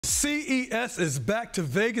CES is back to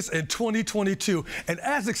Vegas in 2022, and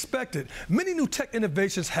as expected, many new tech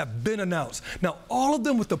innovations have been announced. Now, all of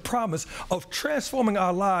them with the promise of transforming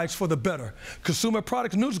our lives for the better. Consumer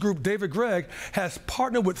Products News Group David Gregg has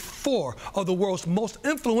partnered with 4 of the world's most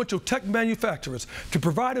influential tech manufacturers to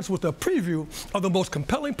provide us with a preview of the most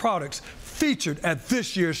compelling products featured at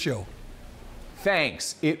this year's show.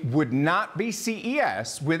 Thanks. It would not be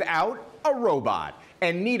CES without a robot.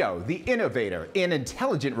 And Nito, the innovator in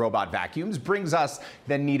intelligent robot vacuums, brings us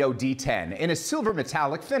the Nito D10 in a silver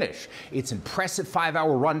metallic finish. Its impressive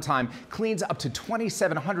 5-hour runtime cleans up to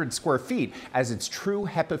 2,700 square feet as its true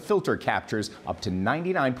HEPA filter captures up to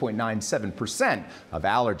 99.97% of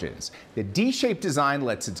allergens. The D-shaped design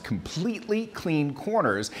lets it completely clean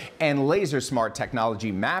corners, and laser smart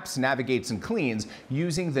technology maps, navigates, and cleans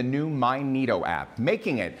using the new My Nito app,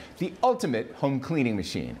 making it the ultimate home cleaning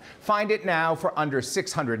machine. Find it now for under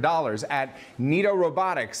 $600 at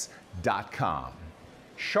nitorobotics.com.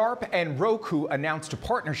 Sharp and Roku announced a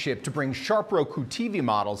partnership to bring Sharp Roku TV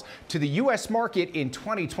models to the U.S. market in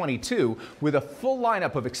 2022 with a full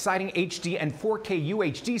lineup of exciting HD and 4K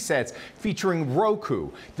UHD sets featuring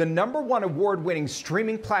Roku, the #1 award-winning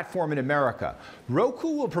streaming platform in America. Roku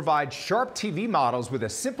will provide Sharp TV models with a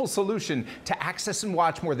simple solution to access and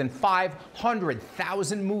watch more than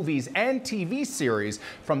 500,000 movies and TV series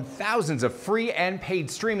from thousands of free and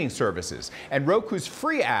paid streaming services. And Roku's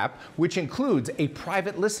free app, which includes a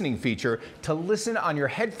private listening feature to listen on your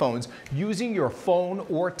headphones using your phone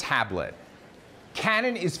or tablet.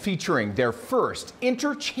 Canon is featuring their first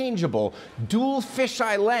interchangeable dual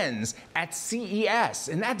fisheye lens at CES,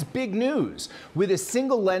 and that's big news. With a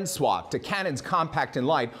single lens swap to Canon's compact and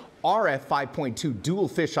light RF 5.2 dual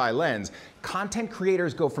fisheye lens, content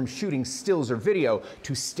creators go from shooting stills or video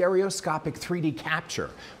to stereoscopic 3D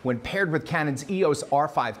capture. When paired with Canon's EOS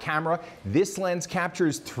R5 camera, this lens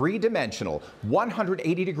captures 3-dimensional,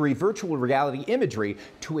 180-degree virtual reality imagery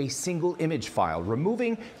to a single image file,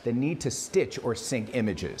 removing the need to stitch or sync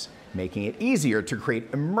images, making it easier to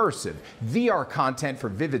create immersive VR content for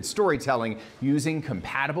vivid storytelling using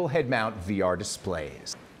compatible head-mount VR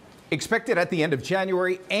displays. Expected at the end of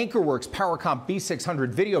January, Anchorworks PowerComp B600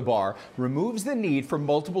 video bar removes the need for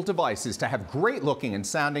multiple devices to have great-looking and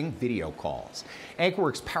sounding video calls.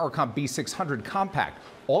 Anchorworks PowerComp B600 Compact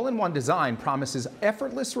all-in-one design promises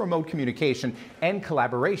effortless remote communication and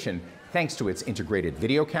collaboration thanks to its integrated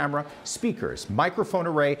video camera, speakers, microphone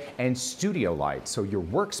array, and studio lights, so your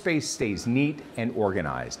workspace stays neat and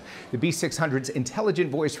organized. The B600's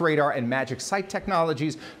intelligent voice radar and magic sight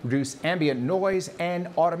technologies reduce ambient noise and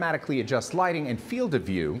automatically adjust lighting and field of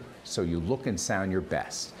view so you look and sound your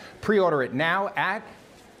best. Pre-order it now at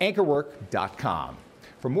anchorwork.com.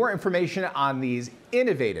 For more information on these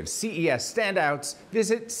innovative CES standouts,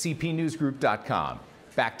 visit cpnewsgroup.com.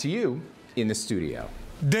 Back to you in the studio.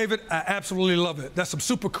 David, I absolutely love it. That's some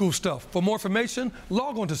super cool stuff. For more information,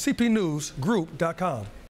 log on to cpnewsgroup.com.